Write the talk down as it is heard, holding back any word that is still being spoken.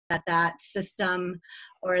that system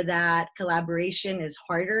or that collaboration is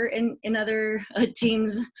harder in other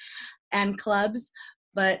teams and clubs.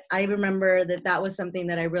 But I remember that was something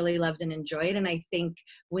that I really loved and enjoyed. And I think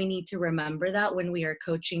we need to remember that when we are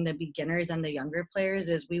coaching the beginners and the younger players,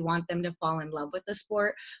 is we want them to fall in love with the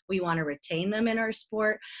sport. We want to retain them in our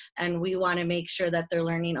sport, and we want to make sure that they're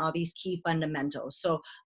learning all these key fundamentals. So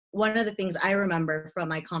one of the things I remember from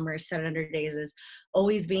my Commerce 700 days is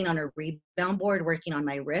always being on a rebound board, working on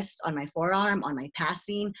my wrist, on my forearm, on my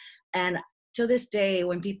passing. And to this day,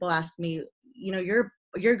 when people ask me,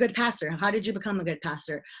 you're a good passer, how did you become a good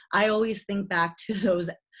passer? I always think back to those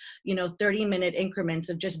 30-minute increments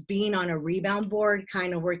of just being on a rebound board,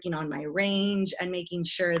 kind of working on my range and making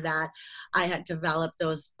sure that I had developed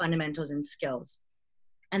those fundamentals and skills.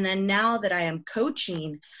 And then now that I am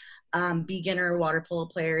coaching beginner water polo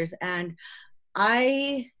players, and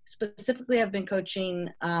I specifically have been coaching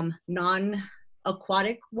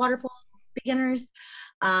non-aquatic water polo beginners,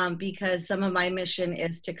 because some of my mission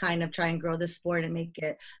is to kind of try and grow the sport and make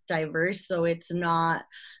it diverse. So it's not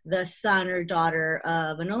the son or daughter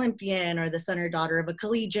of an Olympian or the son or daughter of a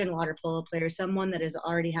collegiate water polo player, someone that has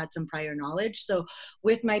already had some prior knowledge. So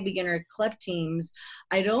with my beginner club teams,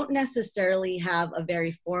 I don't necessarily have a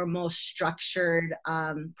very formal, structured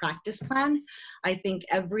practice plan. I think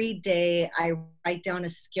every day I write down a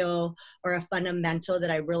skill or a fundamental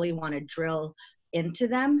that I really want to drill into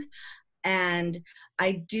them. And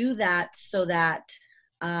I do that so that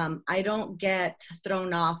I don't get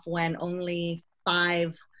thrown off when only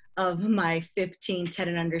 5 of my 15 10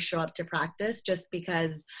 and under show up to practice, just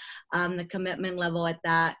because the commitment level at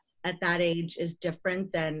that age is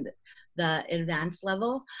different than the advanced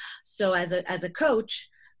level. So as a coach,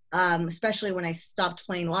 especially when I stopped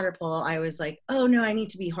playing water polo, I was like, oh no, I need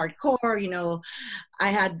to be hardcore. I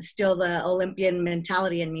had still the Olympian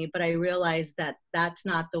mentality in me, but I realized that that's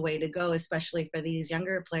not the way to go, especially for these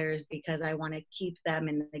younger players, because I want to keep them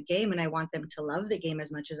in the game and I want them to love the game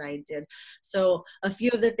as much as I did. So a few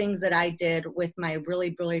of the things that I did with my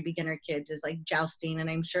really, really beginner kids is like jousting. And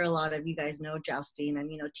I'm sure a lot of you guys know jousting, and,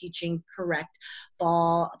 teaching correct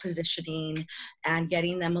ball positioning and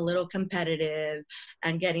getting them a little competitive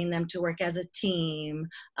and getting them to work as a team.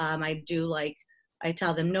 I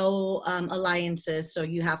tell them no alliances, so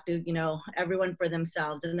you have to, everyone for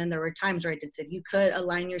themselves. And then there were times where I did say, you could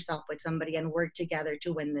align yourself with somebody and work together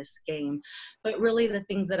to win this game. But really the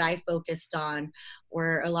things that I focused on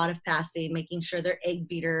were a lot of passing, making sure their egg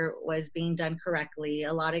beater was being done correctly.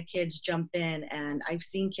 A lot of kids jump in, and I've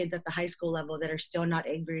seen kids at the high school level that are still not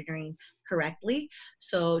egg beatering correctly.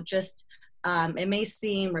 So just it may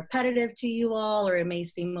seem repetitive to you all, or it may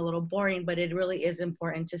seem a little boring, but it really is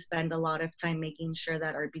important to spend a lot of time making sure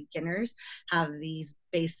that our beginners have these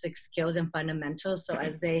basic skills and fundamentals. So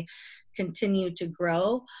as they continue to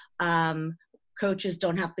grow, coaches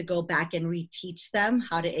don't have to go back and reteach them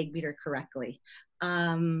how to egg beater correctly.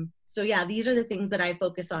 So yeah, these are the things that I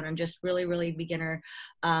focus on just really, really beginner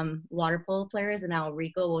water polo players. And now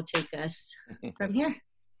Rico will take us from here.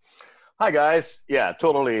 Hi, guys. Yeah,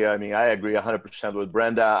 totally. I mean, I agree 100% with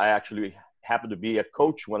Brenda. I actually happened to be a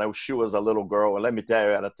coach when she was a little girl. And let me tell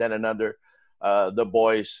you, at a 10 and under, the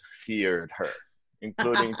boys feared her,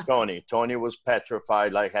 including Tony. Tony was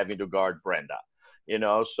petrified, like having to guard Brenda.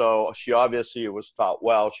 So she obviously was taught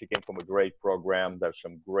well. She came from a great program. There's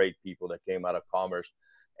some great people that came out of Commerce.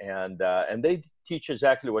 And they teach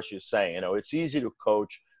exactly what she's saying. It's easy to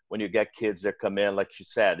coach when you get kids that come in, like she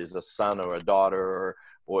said, is a son or a daughter,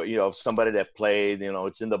 or somebody that played,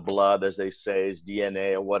 it's in the blood, as they say, it's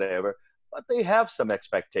DNA or whatever, but they have some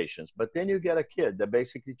expectations. But then you get a kid that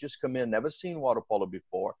basically just come in, never seen water polo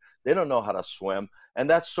before. They don't know how to swim. And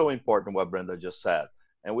that's so important, what Brenda just said.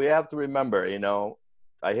 And we have to remember,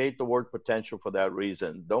 I hate the word potential for that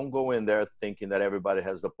reason. Don't go in there thinking that everybody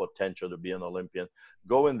has the potential to be an Olympian.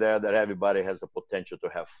 Go in there that everybody has the potential to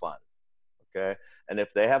have fun. Okay. And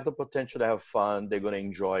if they have the potential to have fun, they're going to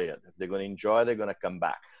enjoy it. If they're going to enjoy it, they're going to come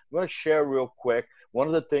back. I'm going to share real quick. One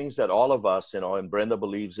of the things that all of us, and Brenda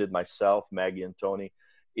believes it, myself, Maggie, and Tony,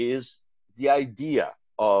 is the idea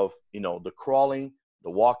of, the crawling, the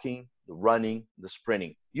walking, the running, the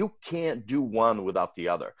sprinting. You can't do one without the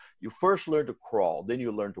other. You first learn to crawl, then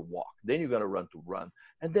you learn to walk, then you're going to run.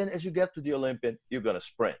 And then as you get to the Olympian, you're going to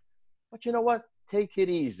sprint. But you know what? Take it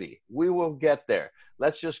easy. We will get there.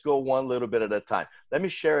 Let's just go one little bit at a time. Let me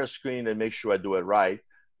share a screen and make sure I do it right.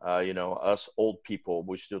 Us old people,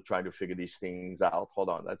 we're still trying to figure these things out. Hold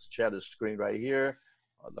on. Let's share the screen right here.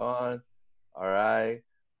 Hold on. All right.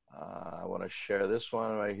 I want to share this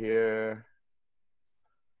one right here.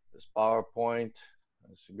 This PowerPoint.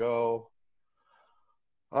 Let's go.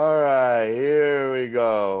 All right, here we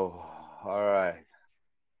go. All right.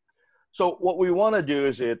 So what we want to do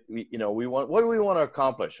is we want, what do we want to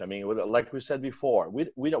accomplish? I mean, like we said before,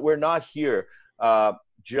 we're not here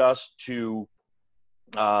just to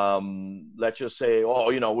let's just say, oh,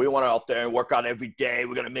 we want to out there and work out every day.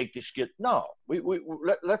 We're going to make this kid. No,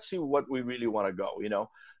 let's see what we really want to go.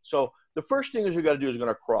 So the first thing is you got to do is going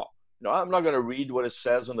to crawl. I'm not going to read what it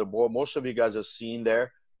says on the board. Most of you guys have seen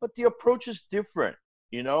there, but the approach is different.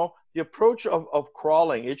 The approach of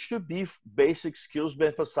crawling, it should be basic skills, but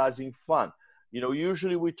emphasizing fun.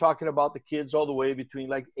 Usually we're talking about the kids all the way between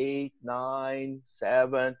like 8, 9,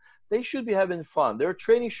 7. They should be having fun. Their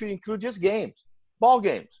training should include just games, ball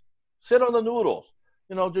games, sit on the noodles,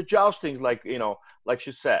 the joustings, like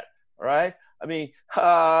she said. All right. I mean,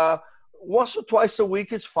 once or twice a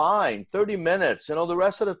week is fine. 30 minutes. The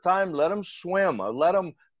rest of the time, let them swim, let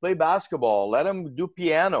them play basketball, let them do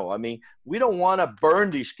piano. I mean, we don't want to burn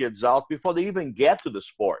these kids out before they even get to the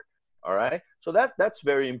sport. All right. So that's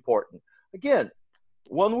very important. Again,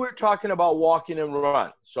 when we're talking about walking and run,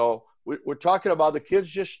 so we're talking about the kids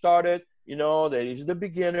just started. That he's the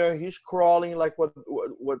beginner. He's crawling, like what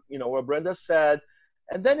Brenda said,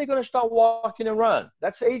 and then they're going to start walking and run.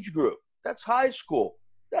 That's age group. That's high school.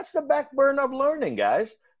 That's the backburner of learning,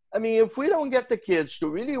 guys. I mean, if we don't get the kids to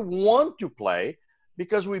really want to play,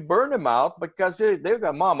 because we burn them out, because they've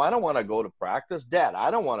got, Mom, I don't want to go to practice. Dad, I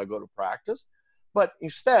don't want to go to practice. But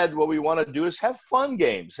instead, what we want to do is have fun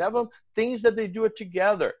games, have them things that they do it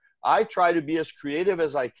together. I try to be as creative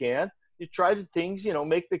as I can. You try to things,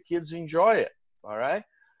 make the kids enjoy it. All right.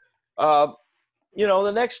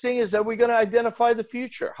 The next thing is that we're going to identify the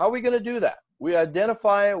future. How are we going to do that? We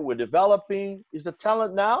identify it, we're developing. Is the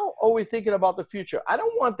talent now, or are we thinking about the future? I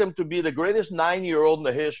don't want them to be the greatest 9-year-old in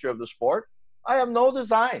the history of the sport. I have no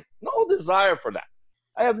desire for that.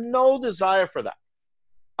 I have no desire for that.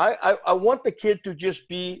 I want the kid to just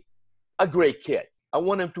be a great kid. I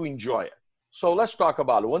want him to enjoy it. So let's talk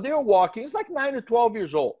about it. When they're walking, it's like 9 to 12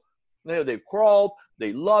 years old. They've crawled.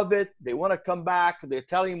 They love it. They want to come back. They're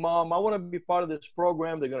telling Mom, I want to be part of this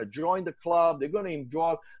program. They're going to join the club. They're going to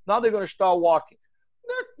enjoy it. Now they're going to start walking.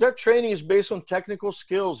 Their training is based on technical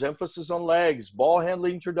skills, emphasis on legs, ball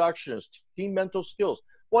handling introductions, team mental skills.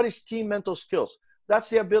 What is team mental skills? That's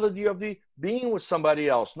the ability of being with somebody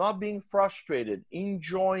else, not being frustrated,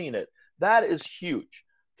 enjoying it. That is huge.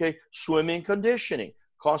 Okay, swimming conditioning,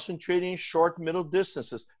 concentrating short, middle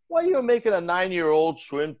distances. Why are you making a 9-year-old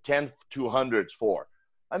swim 10 200s for?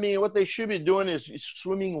 I mean, what they should be doing is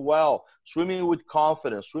swimming well, swimming with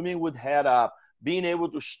confidence, swimming with head up, being able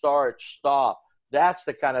to start, stop. That's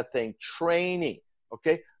the kind of thing. Training,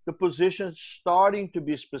 okay? The position's starting to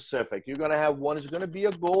be specific. You're going to have one is going to be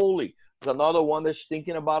a goalie. There's another one that's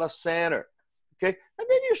thinking about a center, okay? And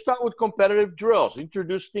then you start with competitive drills.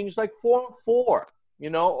 Introduce things like 4-on-4,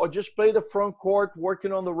 or just play the front court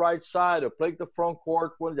working on the right side, or play the front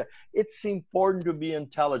court. It's important to be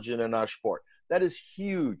intelligent in our sport. That is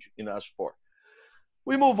huge in our sport.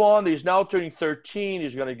 We move on. He's now turning 13.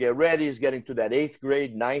 He's going to get ready. He's getting to that 8th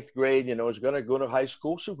grade, 9th grade. He's going to go to high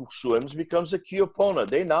school. So swims becomes a key opponent.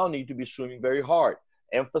 They now need to be swimming very hard.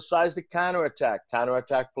 Emphasize the counterattack.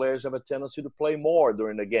 Counterattack players have a tendency to play more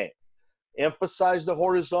during the game. Emphasize the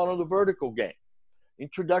horizontal, the vertical game.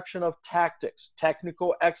 Introduction of tactics,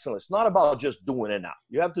 technical excellence. Not about just doing it now.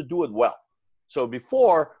 You have to do it well. So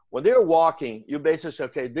before, when they're walking, you basically say,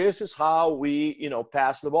 okay, this is how we,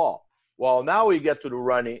 pass the ball. Well, now we get to the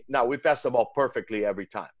running. Now we pass the ball perfectly every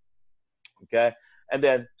time. Okay. And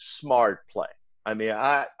then smart play. I mean,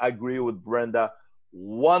 I agree with Brenda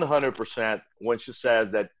 100% when she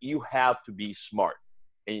says that you have to be smart.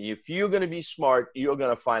 And if you're going to be smart, you're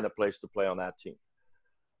going to find a place to play on that team.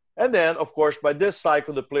 And then, of course, by this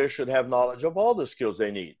cycle, the player should have knowledge of all the skills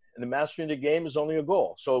they need. And the mastering the game is only a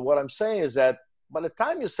goal. So what I'm saying is that by the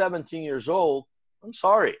time you're 17 years old, I'm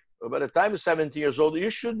sorry, but by the time you're 17 years old, you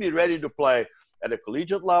should be ready to play at a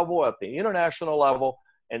collegiate level, at the international level.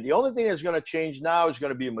 And the only thing that's going to change now is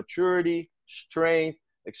going to be maturity, strength,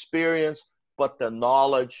 experience, but the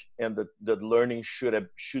knowledge and the learning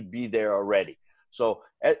should be there already. So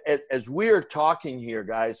as we're talking here,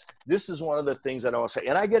 guys, this is one of the things that I want to say.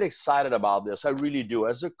 And I get excited about this. I really do.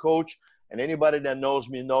 As a coach, and anybody that knows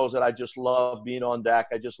me knows that I just love being on deck.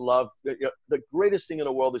 I just love the greatest thing in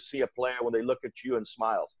the world is see a player when they look at you and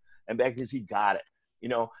smiles. And because he got it,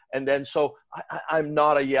 And then so I'm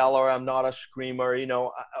not a yeller. I'm not a screamer.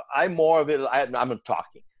 I'm more of it. I'm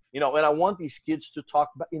talking, and I want these kids to talk,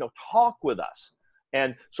 talk with us.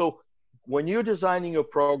 And so when you're designing your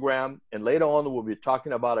program, and later on we'll be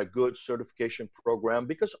talking about a good certification program,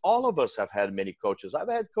 because all of us have had many coaches. I've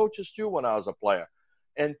had coaches too when I was a player.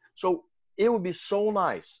 And so it would be so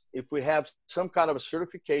nice if we have some kind of a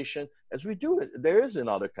certification, as we do it, there is in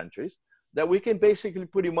other countries, that we can basically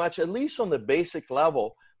pretty much, at least on the basic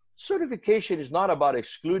level, certification is not about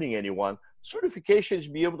excluding anyone. Certification is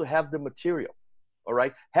be able to have the material, all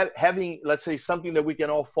right? Having, let's say, something that we can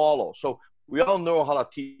all follow. So we all know how to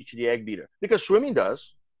teach the egg beater, because swimming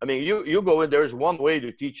does. I mean, you go in, there's one way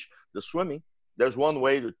to teach the swimming. There's one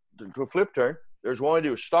way to flip turn. There's one way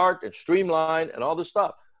to start and streamline and all this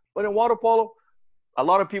stuff. But in water polo, a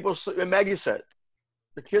lot of people, and Maggie said,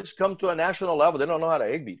 the kids come to a national level, they don't know how to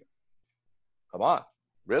egg beat. Come on,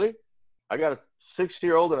 really? I got a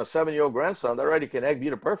 6-year-old and a 7-year-old grandson that already can egg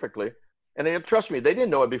beat it perfectly. And they, trust me, they didn't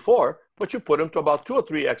know it before, but you put them to about 2 or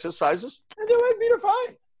 3 exercises and they're egg beater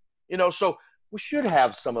fine. You know, so we should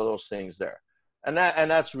have some of those things there. And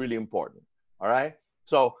that's really important. All right.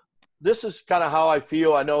 So this is kind of how I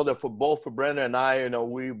feel. I know that for Brenda and I, you know,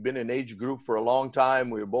 we've been in age group for a long time.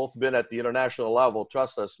 We've both been at the international level,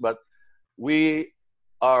 trust us, but we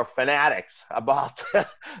are fanatics about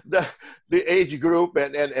the age group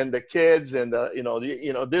and the kids, and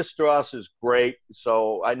this to us is great.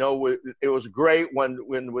 So I know it was great when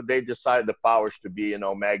they decided the powers to be, you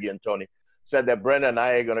know, Maggie and Tony said that Brenda and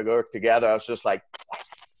I are going to go together. I was just like,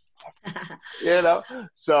 you know,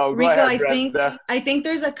 so Rico, go ahead, I think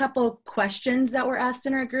there's a couple questions that were asked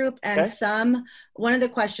in our group, and okay. One of the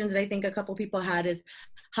questions that I think a couple people had is,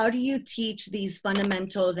 how do you teach these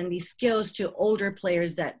fundamentals and these skills to older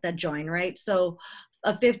players that join, right? So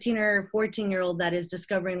a 15 or 14-year-old that is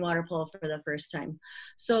discovering water polo for the first time.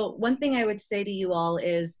 So one thing I would say to you all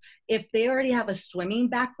is, if they already have a swimming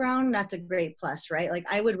background, that's a great plus, right? Like,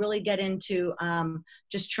 I would really get into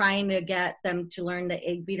just trying to get them to learn the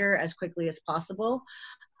egg beater as quickly as possible.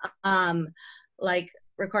 Like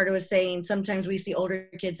Ricardo was saying, sometimes we see older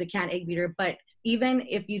kids that can't egg beater, but even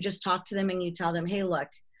if you just talk to them and you tell them, hey, look,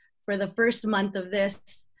 for the first month of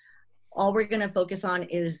this, all we're going to focus on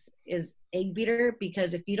is egg beater,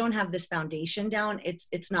 because if you don't have this foundation down,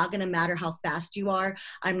 it's not going to matter how fast you are.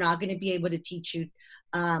 I'm not going to be able to teach you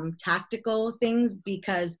tactical things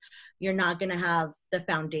because you're not going to have the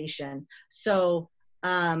foundation. So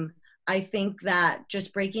I think that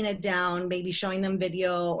just breaking it down, maybe showing them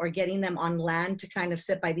video or getting them on land to kind of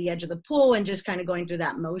sit by the edge of the pool and just kind of going through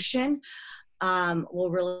that motion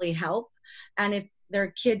will really help. And if there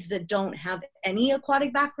are kids that don't have any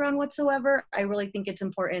aquatic background whatsoever, I really think it's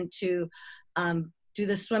important to do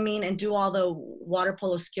the swimming and do all the water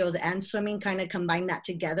polo skills and swimming, kind of combine that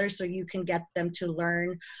together so you can get them to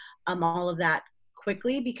learn all of that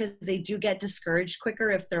quickly, because they do get discouraged quicker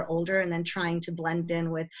if they're older and then trying to blend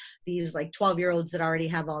in with these like 12-year-olds that already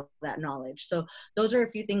have all that knowledge. So those are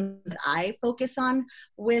a few things that I focus on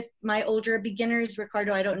with my older beginners.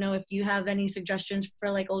 Ricardo, I don't know if you have any suggestions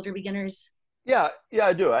for like older beginners. Yeah,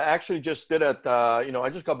 I do. I actually just did it. I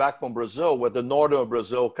just got back from Brazil, with the northern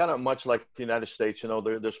Brazil, kind of much like the United States. You know,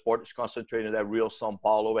 the sport is concentrated in that Rio, São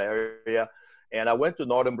Paulo area. And I went to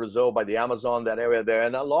northern Brazil by the Amazon, that area there.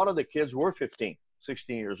 And a lot of the kids were 15,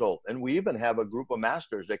 16 years old. And we even have a group of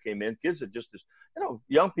masters that came in, kids that just,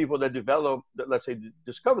 young people that develop, let's say,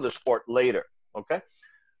 discover the sport later. Okay.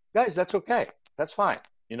 Guys, that's okay. That's fine.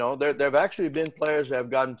 You know, there have actually been players that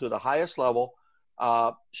have gotten to the highest level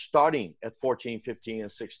starting at 14, 15,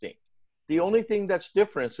 and 16. The only thing that's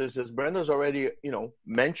different is, as Brenda's already,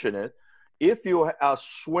 mentioned it, if you're a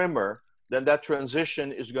swimmer, then that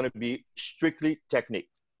transition is going to be strictly technique.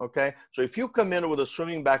 Okay. So if you come in with a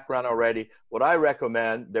swimming background already, what I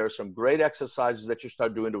recommend, there are some great exercises that you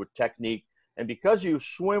start doing with technique. And because you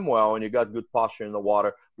swim well and you got good posture in the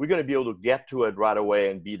water, we're going to be able to get to it right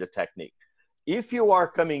away and be the technique. If you are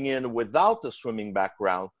coming in without the swimming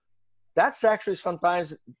background, that's actually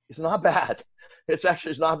sometimes it's not bad. It's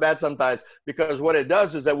not bad sometimes, because what it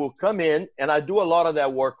does is that we'll come in, and I do a lot of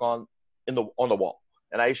that work on the wall.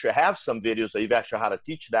 And I actually have some videos that you've actually how to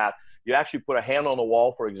teach that. You actually put a hand on the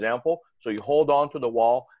wall, for example. So you hold on to the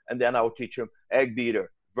wall, and then I will teach them egg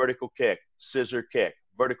beater, vertical kick, scissor kick,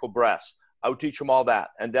 vertical breast. I will teach them all that.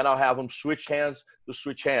 And then I'll have them switch hands to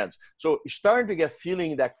switch hands. So you're starting to get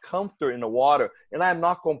feeling that comfort in the water. And I'm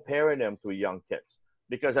not comparing them to young kids,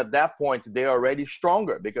 because at that point, they're already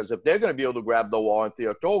stronger. Because if they're going to be able to grab the wall and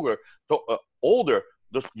they're older,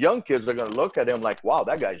 those young kids are going to look at him like, wow,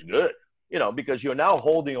 that guy's good, because you're now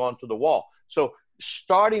holding on to the wall. So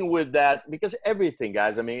starting with that, because everything,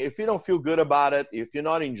 guys, I mean, if you don't feel good about it, if you're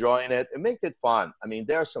not enjoying it, make it fun. I mean,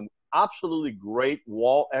 there are some absolutely great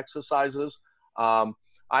wall exercises. As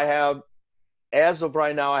of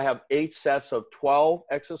right now, I have 8 sets of 12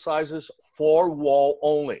 exercises for wall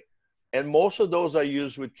only. And most of those I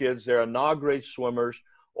use with kids. They are not great swimmers,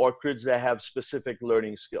 or kids that have specific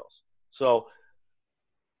learning skills. So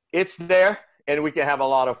it's there, and we can have a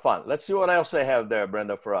lot of fun. Let's see what else they have there,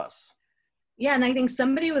 Brenda, for us. Yeah, and I think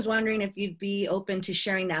somebody was wondering if you'd be open to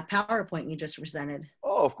sharing that PowerPoint you just presented.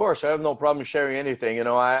 Oh, of course. I have no problem sharing anything. You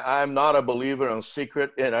know, I'm not a believer in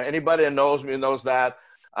secret. You know, anybody that knows me knows that.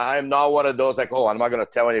 I'm not one of those like, oh, I'm not going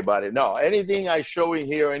to tell anybody. No, anything I show in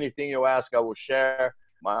here, anything you ask, I will share.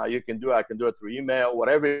 You can do, I can do it through email,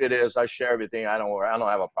 whatever it is. I share everything. I don't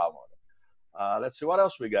have a problem with it. Let's see what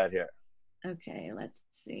else we got here. Okay, let's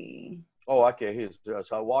see. Oh, okay. Here's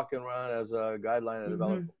so walk and run as a guideline and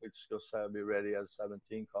develop complete skill set. Be ready as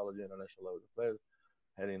 17 college international level players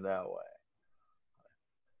heading that way.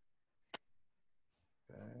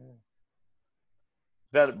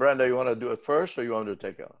 Okay. Brenda, you want to do it first, or you want to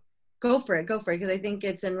take it? Go for it, because I think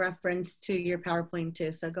it's in reference to your PowerPoint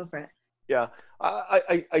too. So go for it. Yeah,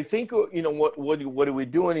 I think you know what are we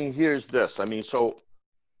doing in here is this. I mean, so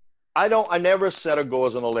I never set a goal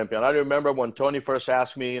as an Olympian. I remember when Tony first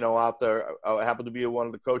asked me, you know, after I happened to be one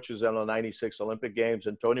of the coaches in the '96 Olympic Games,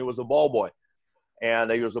 and Tony was the ball boy, and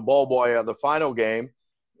he was the ball boy at the final game,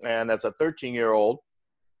 and that's a 13-year-old.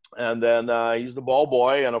 And then he's the ball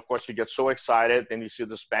boy, and of course he gets so excited, and you see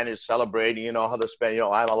the Spanish celebrating. You know how the Spanish, you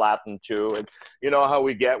know, I'm a Latin too, and you know how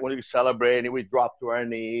we get when we celebrate, and we drop to our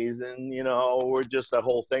knees, and you know we're just the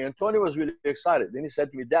whole thing. And Tony was really excited. Then he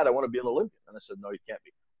said to me, "Dad, I want to be an Olympian." And I said, "No, you can't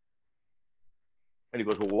be." And he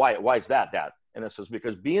goes, "Well, why? Why is that, Dad?" And I says,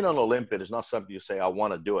 "Because being an Olympian is not something you say, I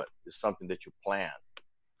want to do it. It's something that you plan.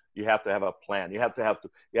 You have to have a plan. You have to have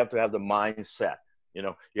the mindset. You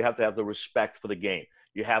know, you have to have the respect for the game.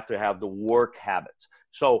 You have to have the work habits."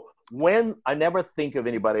 So when I never think of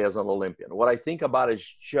anybody as an Olympian, what I think about is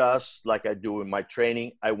just like I do in my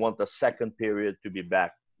training. I want the second period to be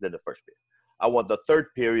back than the first period. I want the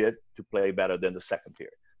third period to play better than the second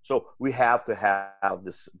period. So we have to have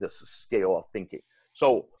this scale of thinking.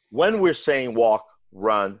 So when we're saying walk,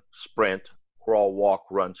 run, sprint, crawl, walk,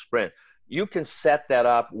 run, sprint, you can set that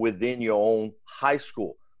up within your own high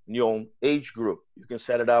school, in your own age group. You can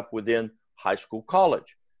set it up within high school,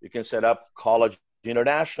 college. You can set up college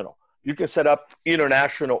international. You can set up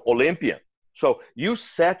international Olympian. So you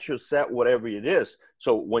set whatever it is.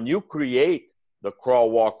 So when you create the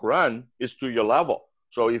crawl, walk, run, it's to your level.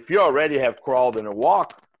 So if you already have crawled and a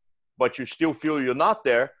walk, but you still feel you're not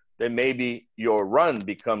there, then maybe your run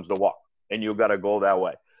becomes the walk, and you got to go that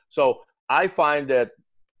way. So I find that,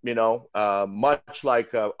 you know, much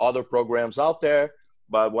like other programs out there,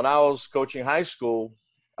 but when I was coaching high school,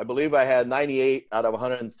 I believe I had 98 out of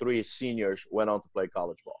 103 seniors went on to play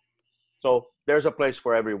college ball. So there's a place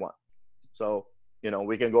for everyone. So, you know,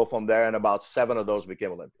 we can go from there, and about 7 of those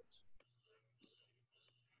became Olympians.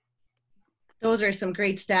 Those are some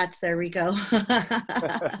great stats there, Rico.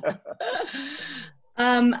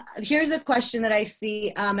 Here's a question that I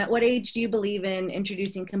see. At what age do you believe in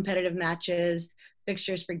introducing competitive matches,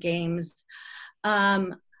 fixtures for games?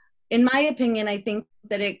 In my opinion, I think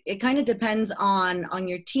that it kind of depends on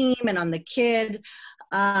your team and on the kid.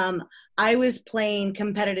 I was playing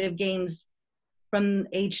competitive games from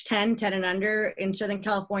age 10 and under. In Southern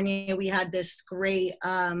California, we had this great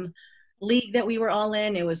league that we were all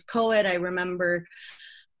in. It was co-ed. I remember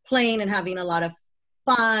playing and having a lot of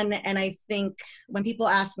fun. And I think when people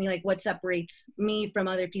ask me like what separates me from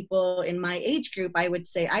other people in my age group, I would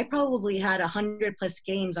say I probably had 100+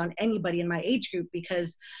 games on anybody in my age group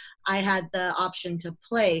because I had the option to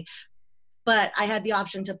play. But I had the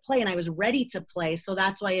option to play and I was ready to play. So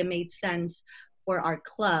that's why it made sense for our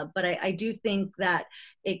club. But I do think that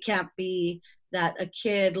it can't be that a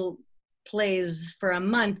kid plays for a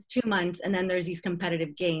month, 2 months, and then there's these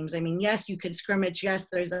competitive games. I mean, yes, you could scrimmage. Yes,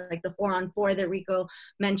 there's like the 4-on-4 that Rico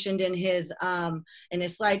mentioned in his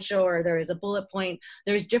slideshow, or there is a bullet point.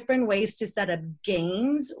 There's different ways to set up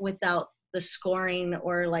games without the scoring,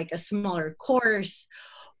 or like a smaller course,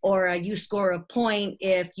 or you score a point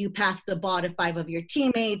if you pass the ball to 5 of your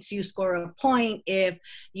teammates. You score a point if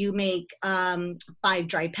you make 5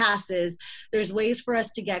 dry passes. There's ways for us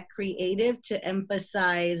to get creative to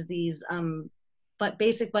emphasize these but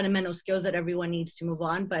basic fundamental skills that everyone needs to move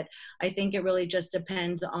on. But I think it really just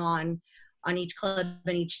depends on each club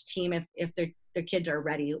and each team if their kids are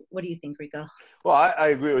ready. What do you think, Rico? Well, I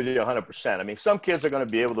agree with you 100%. I mean, some kids are going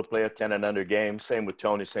to be able to play a 10 and under game. Same with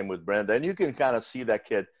Tony, same with Brenda. And you can kind of see that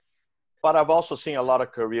kid. But I've also seen a lot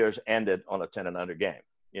of careers ended on a 10 and under game.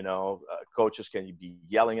 You know, coaches can be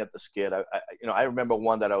yelling at this kid. I remember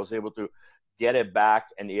one that I was able to get it back,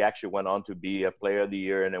 and he actually went on to be a player of the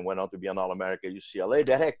year and then went on to be an All-America at UCLA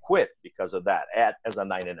that had quit because of that as a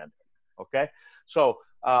 9 and under. Okay. So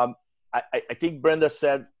I think Brenda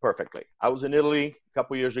said perfectly. I was in Italy a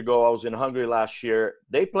couple years ago. I was in Hungary last year.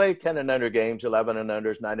 They play 10 and under games, 11 and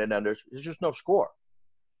unders, 9 and unders. There's just no score.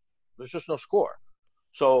 There's just no score.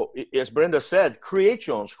 So as Brenda said, create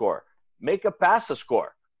your own score. Make a pass a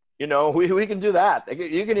score. You know, we can do that.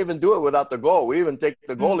 You can even do it without the goal. We even take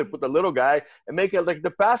the goalie, put the little guy, and make it like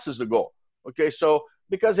the pass is the goal. Okay, so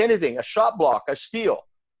because anything, a shot block, a steal.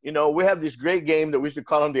 You know, we have this great game that we used to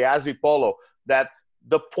call them the Azzi Polo, that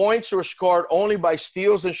the points were scored only by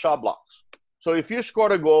steals and shot blocks. So if you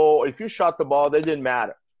scored a goal, if you shot the ball, that didn't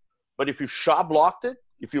matter. But if you shot blocked it,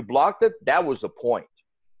 if you blocked it, that was the point.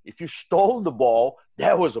 If you stole the ball,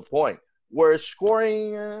 that was the point. Whereas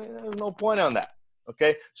scoring, there's no point on that.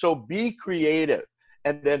 Okay, so be creative.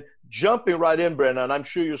 And then jumping right in, Brenda, and I'm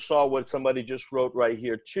sure you saw what somebody just wrote right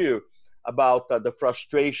here too, about the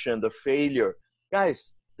frustration, the failure.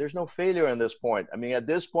 Guys, there's no failure in this point. I mean, at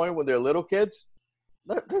this point, when they're little kids,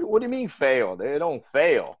 what do you mean fail? They don't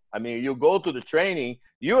fail. I mean, you go to the training,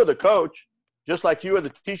 you're the coach, just like you are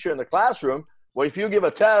the teacher in the classroom. Well, if you give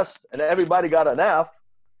a test and everybody got an F,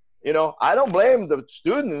 you know, I don't blame the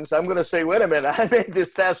students. I'm going to say, wait a minute, I made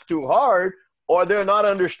this test too hard, or they're not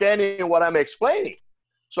understanding what I'm explaining.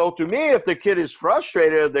 So to me, if the kid is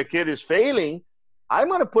frustrated, if the kid is failing, I'm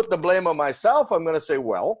going to put the blame on myself. I'm going to say,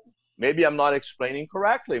 well, maybe I'm not explaining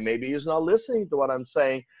correctly. Maybe he's not listening to what I'm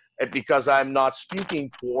saying because I'm not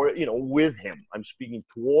speaking for, you know, with him. I'm speaking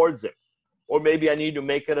towards him. Or maybe I need to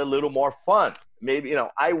make it a little more fun. Maybe, you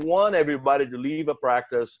know, I want everybody to leave a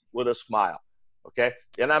practice with a smile. Okay.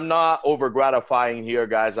 And I'm not over gratifying here,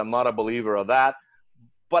 guys. I'm not a believer of that.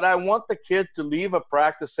 But I want the kid to leave a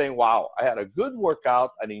practice saying, wow, I had a good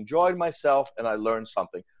workout, I enjoyed myself, and I learned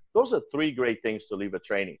something. Those are three great things to leave a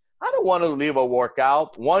training. I don't want to leave a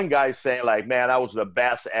workout. One guy saying like, man, I was the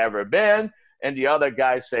best ever been. And the other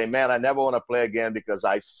guy saying, man, I never want to play again because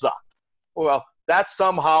I suck. Well, that's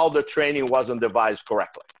somehow the training wasn't devised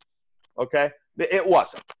correctly. Okay? It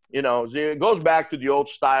wasn't. You know, it goes back to the old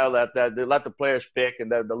style that they let the players pick and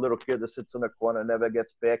the little kid that sits in the corner never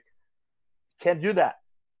gets picked. Can't do that.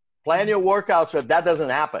 Plan your workouts so that doesn't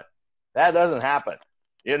happen. That doesn't happen.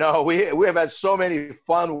 You know, we have had so many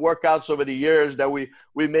fun workouts over the years that we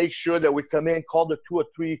make sure that we come in, call the 2 or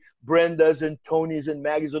 3 Brendas and Tonys and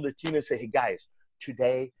Maggies of the team and say, hey, guys,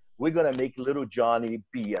 today we're going to make little Johnny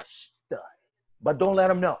be a stud. But don't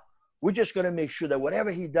let him know. We're just going to make sure that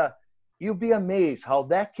whatever he does, you'll be amazed how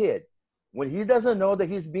that kid, when he doesn't know that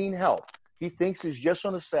he's being helped, he thinks he's just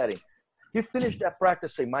on a setting. He finished that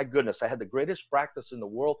practice saying, my goodness, I had the greatest practice in the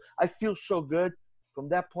world. I feel so good. From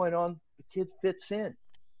that point on, the kid fits in.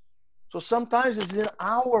 So sometimes it's in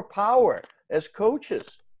our power as coaches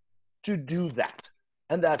to do that.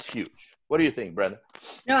 And that's huge. What do you think, Brenda?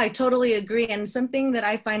 No, I totally agree. And something that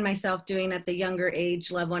I find myself doing at the younger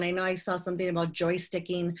age level, and I know I saw something about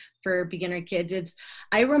joysticking for beginner kids,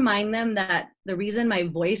 I remind them that the reason my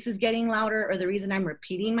voice is getting louder or the reason I'm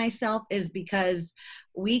repeating myself is because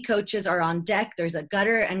we coaches are on deck, there's a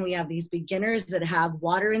gutter, and we have these beginners that have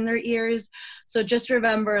water in their ears. So just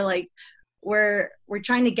remember, like, we're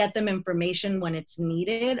trying to get them information when it's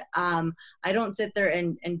needed. I don't sit there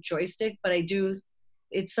and joystick, but I do.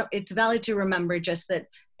 It's valid to remember just that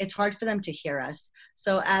it's hard for them to hear us.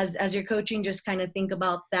 So as you're coaching, just kind of think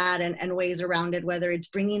about that and ways around it, whether it's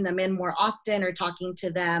bringing them in more often or talking to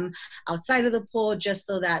them outside of the pool, just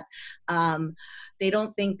so that they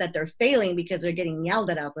don't think that they're failing because they're getting yelled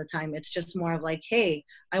at all the time. It's just more of like, hey,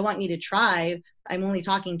 I want you to try. I'm only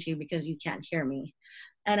talking to you because you can't hear me.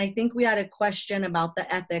 And I think we had a question about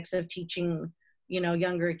the ethics of teaching, you know,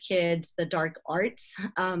 younger kids the dark arts.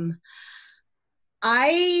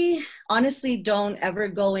 I honestly don't ever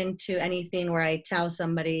go into anything where I tell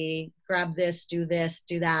somebody, grab this, do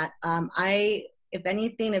that. If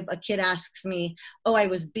anything, if a kid asks me, oh, I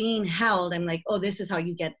was being held, I'm like, oh, this is how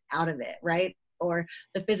you get out of it, right? Or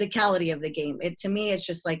the physicality of the game. To me, it's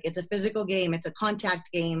just like, it's a physical game. It's a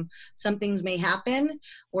contact game. Some things may happen.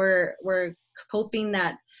 We're hoping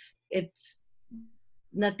that it's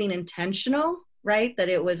nothing intentional, right? That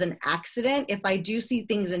it was an accident. If I do see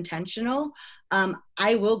things intentional,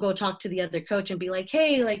 I will go talk to the other coach and be like,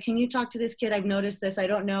 hey, like, can you talk to this kid? I've noticed this. I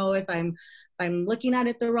don't know if I'm looking at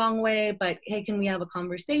it the wrong way, but hey, can we have a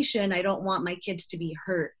conversation? I don't want my kids to be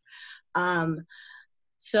hurt.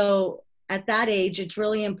 So at that age, it's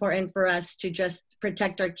really important for us to just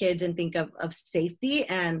protect our kids and think of safety.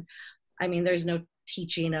 And I mean, there's no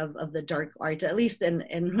teaching of the dark arts, at least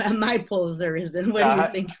in my polls there isn't. What do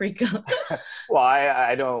you think, Rico? Well,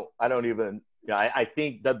 I don't even, I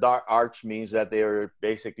think the dark arts means that they are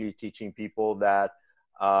basically teaching people that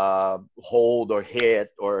hold or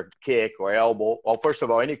hit or kick or elbow. Well, first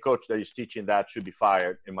of all, any coach that is teaching that should be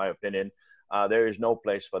fired, in my opinion. There is no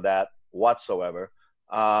place for that whatsoever.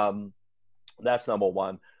 That's number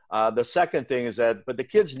one. The second thing is that, but the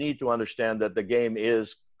kids need to understand that the game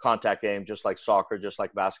is contact game, just like soccer, just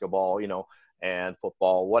like basketball, and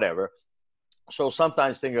football, whatever. So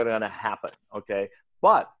sometimes things are going to happen. Okay.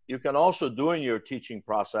 But you can also, during your teaching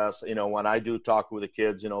process, when I do talk with the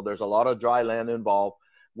kids, there's a lot of dry land involved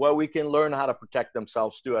where we can learn how to protect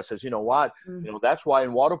themselves too. I says, you know what, that's why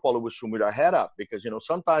in water polo we swim with our head up, because,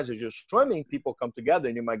 sometimes as you're swimming, people come together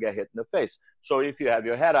and you might get hit in the face. So if you have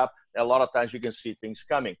your head up, a lot of times you can see things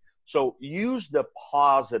coming. So use the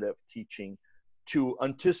positive teaching to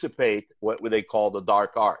anticipate what they call the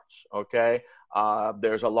dark arts. Okay.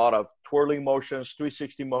 There's a lot of twirling motions,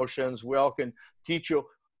 360 motions. We all can teach you.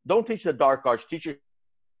 Don't teach the dark arts. Teach your